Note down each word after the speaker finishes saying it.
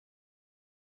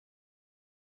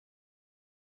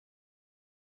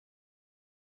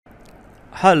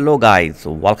Hello guys, so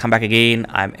welcome back again.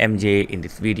 I'm MJ. In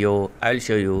this video I will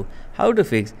show you how to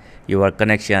fix your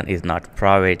connection is not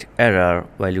private error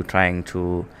while you're trying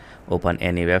to open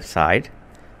any website.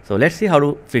 So let's see how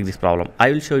to fix this problem.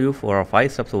 I will show you 4 or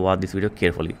 5 steps, so watch this video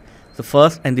carefully. So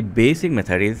first, and the basic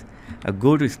method is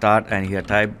go to start and here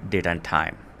type date and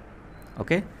time.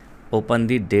 Okay, open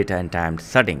the date and time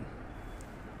setting.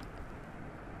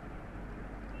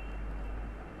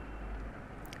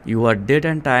 Your date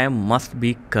and time must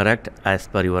be correct as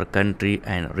per your country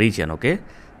and region. Okay,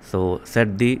 so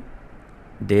set the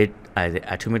date as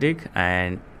automatic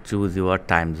and choose your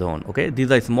time zone. Okay,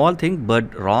 these are small things,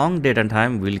 but wrong date and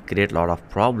time will create a lot of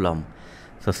problem.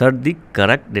 So set the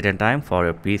correct date and time for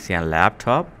your PC and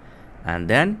laptop, and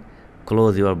then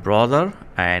close your browser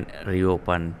and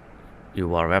reopen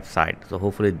your website. So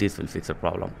hopefully this will fix the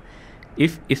problem.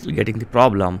 If it's getting the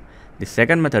problem, the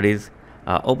second method is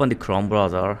open the Chrome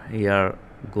browser. Here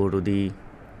go to the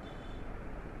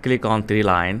click on 3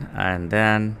 line and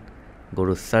then go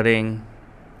to setting.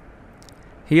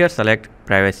 Here select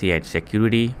privacy and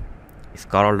security,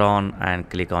 scroll down and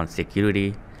click on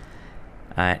security.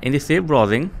 In the safe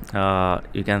browsing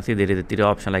you can see there is a 3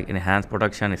 option like enhanced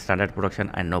protection, standard protection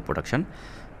and no protection.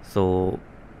 So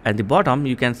at the bottom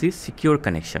you can see secure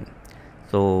connection,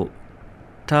 so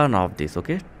turn off this.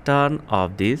 Okay, turn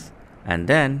off this, and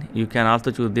then you can also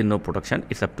choose the no protection.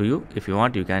 It's up to you. If you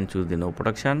want, you can choose the no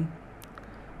protection.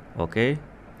 Okay,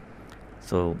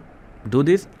 so do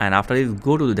this, and after this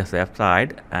go to this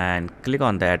website and click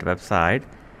on that website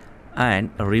and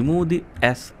remove the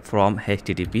S from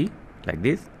HTTP like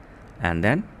this, and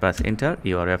then press enter.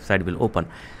 Your website will open.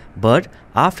 But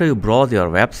after you browse your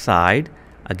website,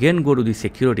 again go to the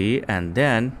security and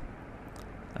then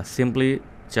simply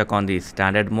check on the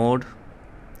standard mode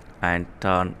and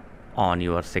turn on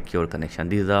your secure connection.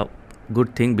 This is a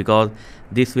good thing because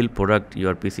this will protect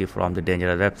your PC from the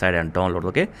dangerous website and download.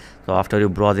 Okay, so after you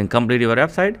browsing complete your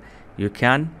website, you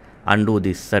can undo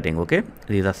this setting. Okay,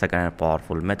 this is a second and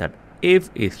powerful method. If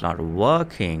it's not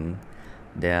working,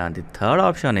 then the third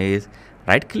option is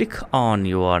right click on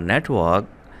your network,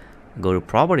 go to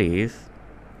properties,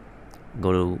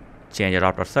 go to change your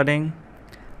router setting,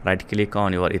 right click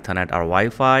on your Ethernet or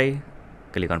Wi-Fi,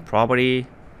 click on property,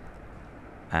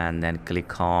 and then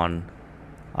click on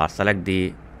or select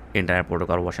the Internet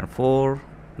Protocol version 4,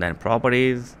 then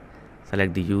properties,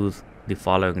 select the use the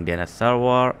following DNS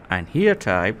server, and here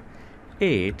type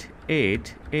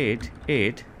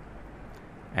 8888,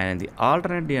 and in the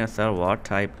alternate DNS server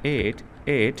type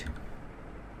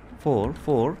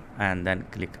 8844, and then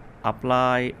click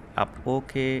apply,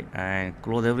 OK, and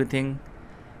close everything.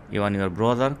 Even your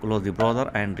browser, close the browser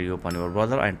and reopen your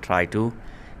browser and try to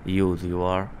use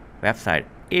your website.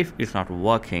 If it's not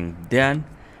working, then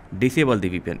disable the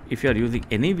VPN. If you are using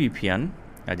any VPN,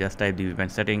 just type the VPN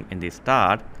setting in the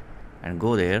start and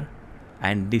go there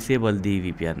and disable the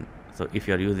VPN. So if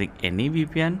you are using any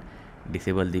VPN,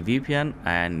 disable the VPN,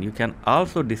 and you can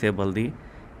also disable the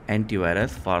antivirus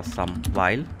for some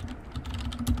while.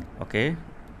 Okay,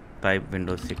 type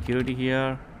Windows security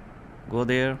here, go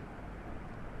there,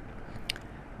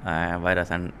 virus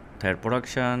and threat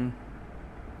protection.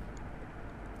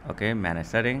 Okay, manage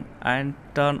setting and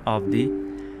turn off the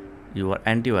your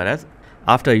antivirus.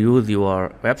 After use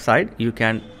your website, you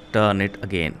can turn it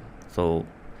again. So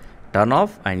turn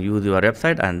off and use your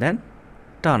website and then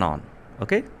turn on.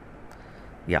 Okay,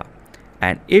 yeah.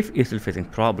 And if you're still facing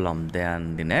problem,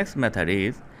 then the next method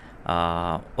is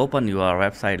open your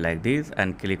website like this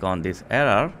and click on this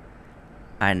error,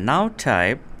 and now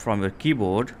type from your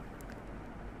keyboard,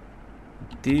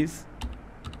 this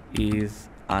is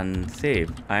unsafe,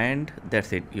 and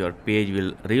that's it. Your page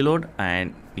will reload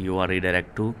and you are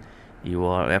redirect to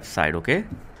your website. Okay,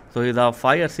 so these are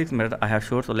 5 or 6 methods I have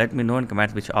showed. So let me know in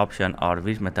comments which option or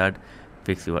which method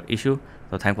fix your issue.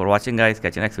 So thanks for watching guys.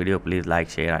 Catch you next video. Please like,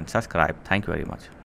 share and subscribe. Thank you very much.